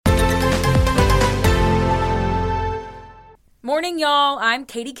Morning, y'all. I'm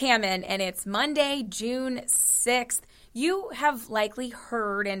Katie Kamen, and it's Monday, June 6th. You have likely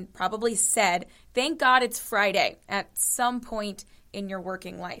heard and probably said, thank God it's Friday at some point in your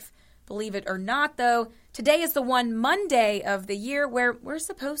working life. Believe it or not, though, today is the one Monday of the year where we're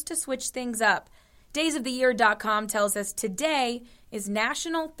supposed to switch things up. DaysOfTheYear.com tells us today is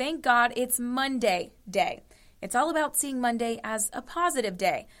National Thank God It's Monday Day. It's all about seeing Monday as a positive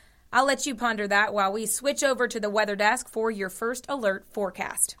day. I'll let you ponder that while we switch over to the weather desk for your first alert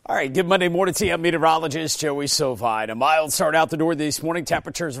forecast. All right, good Monday morning to you. I'm meteorologist Joey Sovine. A mild start out the door this morning.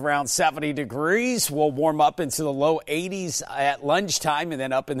 Temperatures around 70 degrees. We'll warm up into the low 80s at lunchtime and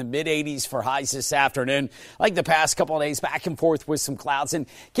then up in the mid 80s for highs this afternoon. Like the past couple of days, back and forth with some clouds, and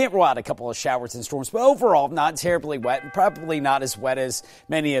can't rule out a couple of showers and storms. But overall, not terribly wet and probably not as wet as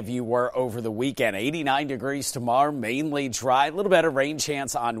many of you were over the weekend. 89 degrees tomorrow, mainly dry. A little better rain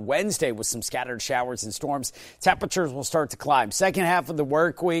chance on Wednesday with some scattered showers and storms. Temperatures will start to climb. Second half of the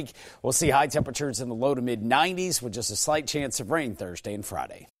work week, we'll see high temperatures in the low to mid 90s with just a slight chance of rain Thursday and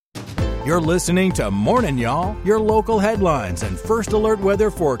Friday. You're listening to Morning Y'all, your local headlines and first alert weather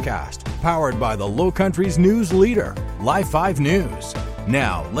forecast, powered by the Lowcountry's news leader, Live 5 News.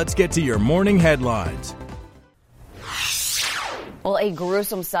 Now, let's get to your morning headlines. Well, a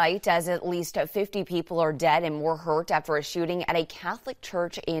gruesome sight as at least 50 people are dead and more hurt after a shooting at a Catholic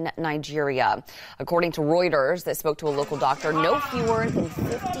church in Nigeria. According to Reuters that spoke to a local doctor, no fewer than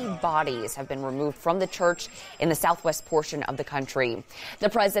 50 bodies have been removed from the church in the southwest portion of the country. The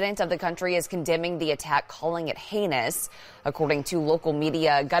president of the country is condemning the attack, calling it heinous. According to local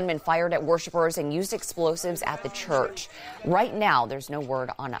media, gunmen fired at worshipers and used explosives at the church. Right now, there's no word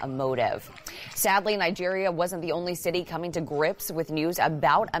on a motive. Sadly, Nigeria wasn't the only city coming to grips with news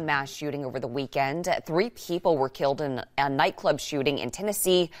about a mass shooting over the weekend. 3 people were killed in a nightclub shooting in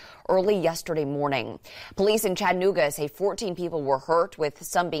Tennessee early yesterday morning. Police in Chattanooga say 14 people were hurt, with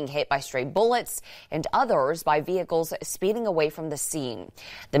some being hit by stray bullets and others by vehicles speeding away from the scene.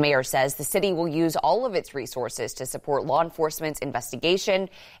 The mayor says the city will use all of its resources to support law enforcement's investigation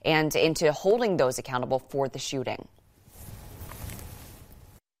and into holding those accountable for the shooting.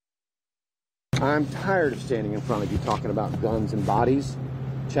 I'm tired of standing in front of you talking about guns and bodies.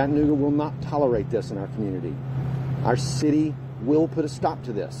 Chattanooga will not tolerate this in our community. Our city will put a stop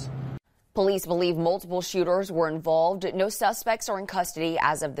to this. Police believe multiple shooters were involved. No suspects are in custody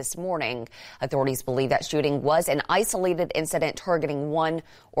as of this morning. Authorities believe that shooting was an isolated incident targeting one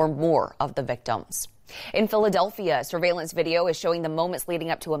or more of the victims. In Philadelphia, surveillance video is showing the moments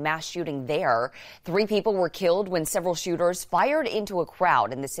leading up to a mass shooting there. 3 people were killed when several shooters fired into a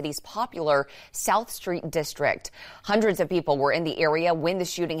crowd in the city's popular South Street district. Hundreds of people were in the area when the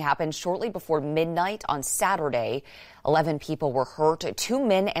shooting happened shortly before midnight on Saturday. 11 people were hurt. 2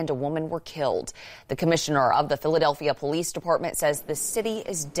 men and a woman were killed. The commissioner of the Philadelphia Police Department says the city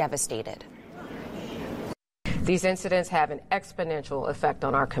is devastated. These incidents have an exponential effect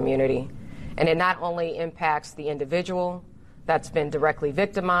on our community. And it not only impacts the individual that's been directly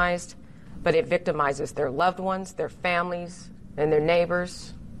victimized, but it victimizes their loved ones, their families, and their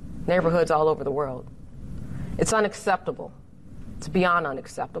neighbors, neighborhoods all over the world. It's unacceptable. It's beyond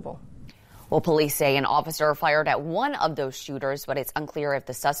unacceptable. Well, police say an officer fired at one of those shooters, but it's unclear if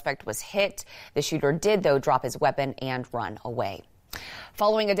the suspect was hit. The shooter did, though, drop his weapon and run away.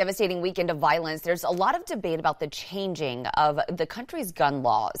 Following a devastating weekend of violence, there's a lot of debate about the changing of the country's gun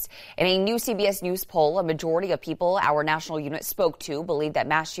laws. In a new CBS News poll, a majority of people our national unit spoke to believe that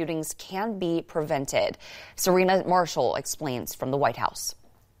mass shootings can be prevented. Serena Marshall explains from the White House.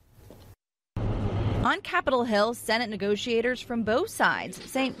 On Capitol Hill, Senate negotiators from both sides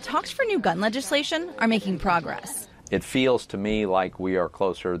say talks for new gun legislation are making progress. It feels to me like we are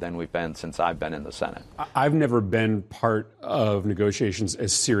closer than we've been since I've been in the Senate. I've never been part of negotiations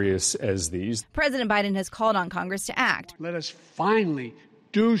as serious as these. President Biden has called on Congress to act. Let us finally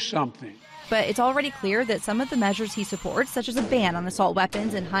do something. But it's already clear that some of the measures he supports, such as a ban on assault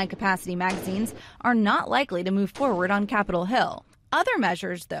weapons and high-capacity magazines, are not likely to move forward on Capitol Hill. Other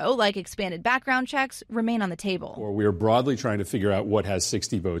measures, though, like expanded background checks, remain on the table. We are broadly trying to figure out what has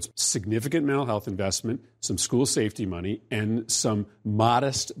 60 votes. Significant mental health investment, some school safety money, and some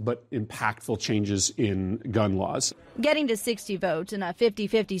modest but impactful changes in gun laws. Getting to 60 votes in a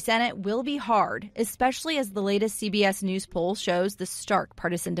 50-50 Senate will be hard, especially as the latest CBS News poll shows the stark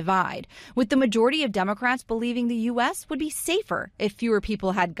partisan divide, with the majority of Democrats believing the U.S. would be safer if fewer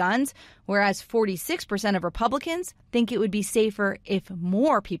people had guns, whereas 46% of Republicans think it would be safer if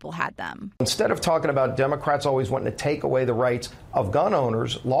more people had them. Instead of talking about Democrats always wanting to take away the rights of gun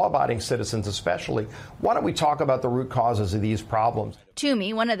owners, law-abiding citizens especially, why why don't we talk about the root causes of these problems?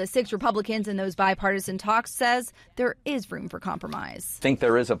 Toomey, one of the 6 Republicans in those bipartisan talks, says there is room for compromise. I think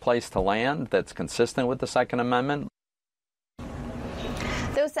there is a place to land that's consistent with the Second Amendment.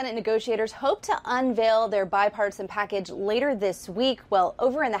 Those Senate negotiators hope to unveil their bipartisan package later this week. Well,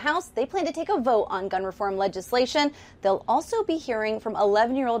 over in the House, they plan to take a vote on gun reform legislation. They'll also be hearing from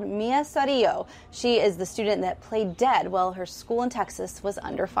 11-year-old Mia Sarillo. She is the student that played dead while her school in Texas was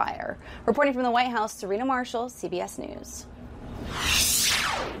under fire. Reporting from the White House, Serena Marshall, CBS News.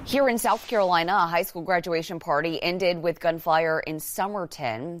 Here in South Carolina, a high school graduation party ended with gunfire in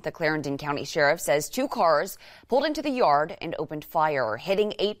Somerton. The Clarendon County Sheriff says 2 cars pulled into the yard and opened fire,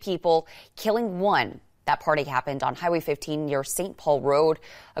 hitting 8 people, killing 1. That party happened on Highway 15 near St. Paul Road.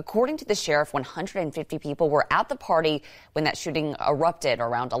 According to the sheriff, 150 people were at the party when that shooting erupted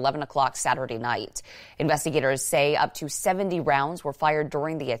around 11 o'clock Saturday night. Investigators say up to 70 rounds were fired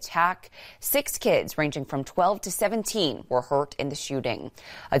during the attack. 6 kids ranging from 12 to 17 were hurt in the shooting.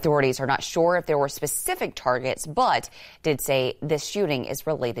 Authorities are not sure if there were specific targets, but did say this shooting is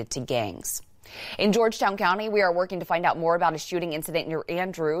related to gangs. In Georgetown County, we are working to find out more about a shooting incident near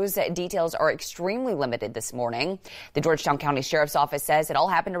Andrews. Details are extremely limited this morning. The Georgetown County Sheriff's Office says it all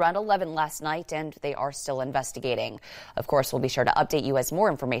happened around 11 last night, and they are still investigating. Of course, we'll be sure to update you as more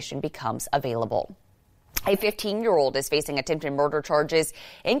information becomes available. A 15-year-old is facing attempted murder charges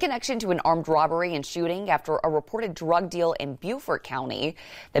in connection to an armed robbery and shooting after a reported drug deal in Beaufort County.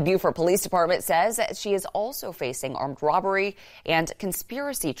 The Beaufort Police Department says she is also facing armed robbery and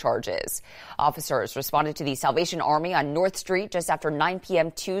conspiracy charges. Officers responded to the Salvation Army on North Street just after 9 p.m.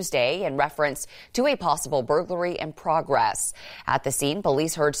 Tuesday in reference to a possible burglary in progress. At the scene,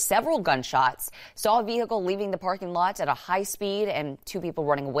 police heard several gunshots, saw a vehicle leaving the parking lot at a high speed, and 2 people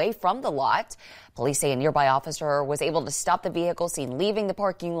running away from the lot. Police say a nearby officer was able to stop the vehicle seen leaving the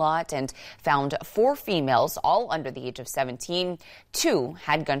parking lot and found 4 females, all under the age of 17. 2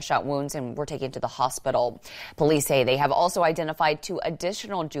 had gunshot wounds and were taken to the hospital. Police say they have also identified 2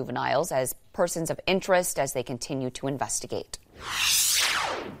 additional juveniles as persons of interest as they continue to investigate.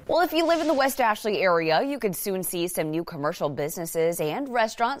 Well, if you live in the West Ashley area, you could soon see some new commercial businesses and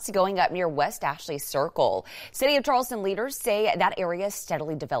restaurants going up near West Ashley Circle. City of Charleston leaders say that area is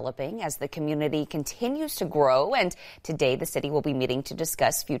steadily developing as the community continues to grow, and today the city will be meeting to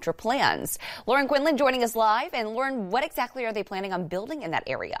discuss future plans. Lauren Quinlan joining us live. And Lauren, what exactly are they planning on building in that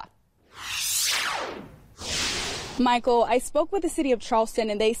area? Michael, I spoke with the city of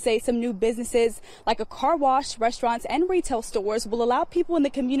Charleston, and they say some new businesses like a car wash, restaurants, and retail stores will allow people in the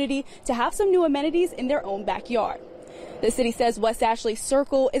community to have some new amenities in their own backyard. The city says West Ashley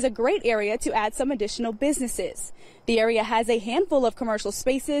Circle is a great area to add some additional businesses. The area has a handful of commercial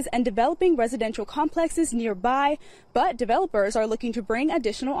spaces and developing residential complexes nearby, but developers are looking to bring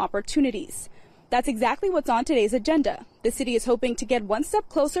additional opportunities. That's exactly what's on today's agenda. The city is hoping to get one step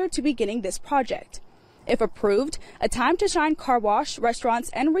closer to beginning this project. If approved, a Time to Shine car wash, restaurants,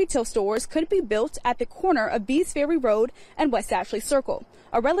 and retail stores could be built at the corner of Bees Ferry Road and West Ashley Circle,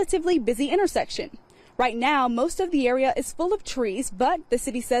 a relatively busy intersection. Right now, most of the area is full of trees, but the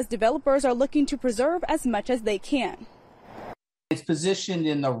city says developers are looking to preserve as much as they can. It's positioned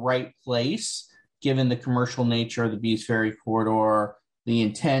in the right place, given the commercial nature of the Bees Ferry corridor, the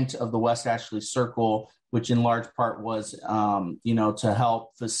intent of the West Ashley Circle, which in large part was, to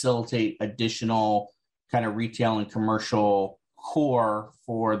help facilitate additional kind of retail and commercial core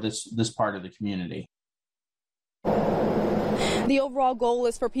for this part of the community. The overall goal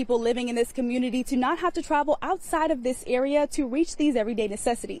is for people living in this community to not have to travel outside of this area to reach these everyday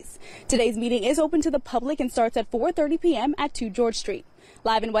necessities. Today's meeting is open to the public and starts at 4:30 p.m. at 2 George Street.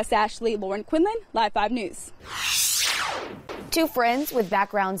 Live in West Ashley, Lauren Quinlan, Live 5 News. 2 friends with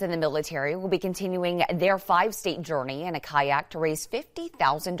backgrounds in the military will be continuing their 5-state journey in a kayak to raise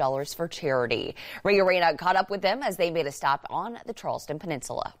 $50,000 for charity. Ray Arena caught up with them as they made a stop on the Charleston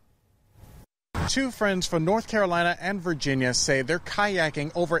Peninsula. 2 friends from North Carolina and Virginia say they're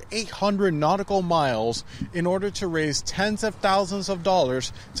kayaking over 800 nautical miles in order to raise tens of thousands of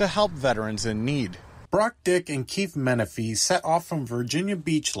dollars to help veterans in need. Brock Dick and Keith Menifee set off from Virginia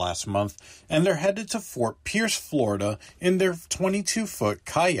Beach last month, and they're headed to Fort Pierce, Florida, in their 22-foot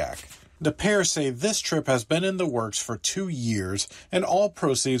kayak. The pair say this trip has been in the works for 2 years, and all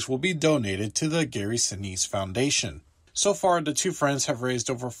proceeds will be donated to the Gary Sinise Foundation. So far, the 2 friends have raised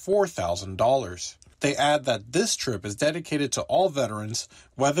over $4,000. They add that this trip is dedicated to all veterans,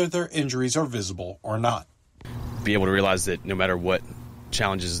 whether their injuries are visible or not. Be able to realize that no matter what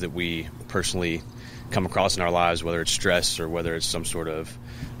challenges that we personally come across in our lives, whether it's stress or whether it's some sort of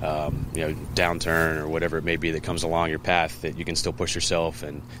downturn or whatever it may be that comes along your path, that you can still push yourself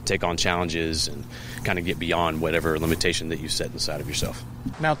and take on challenges and kind of get beyond whatever limitation that you set inside of yourself.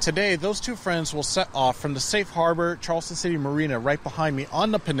 Now today, those two friends will set off from the Safe Harbor Charleston City Marina right behind me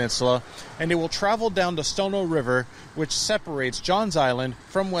on the peninsula, and they will travel down the Stono River, which separates Johns Island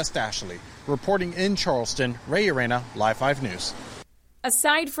from West Ashley. Reporting in Charleston, Ray Arena, Live 5 News.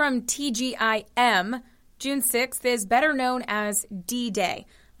 Aside from TGIM, June 6th is better known as D-Day.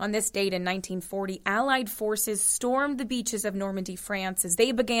 On this date in 1940, Allied forces stormed the beaches of Normandy, France, as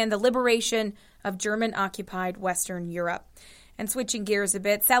they began the liberation of German-occupied Western Europe. And switching gears a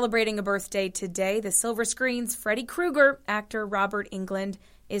bit, celebrating a birthday today, the silver screen's Freddy Krueger actor Robert Englund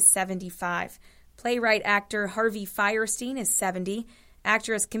is 75. Playwright-actor Harvey Fierstein is 70.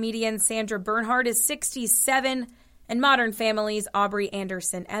 Actress-comedian Sandra Bernhard is 67. And Modern Family's Aubrey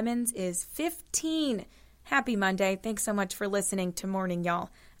Anderson Emmons is 15. Happy Monday. Thanks so much for listening to Morning Y'all.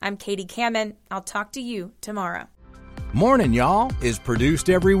 I'm Katie Kamen. I'll talk to you tomorrow. Morning Y'all is produced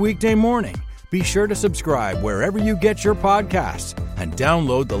every weekday morning. Be sure to subscribe wherever you get your podcasts and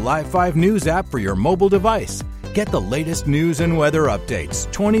download the Live 5 News app for your mobile device. Get the latest news and weather updates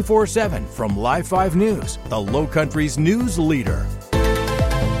 24/7 from Live 5 News, the Lowcountry's news leader.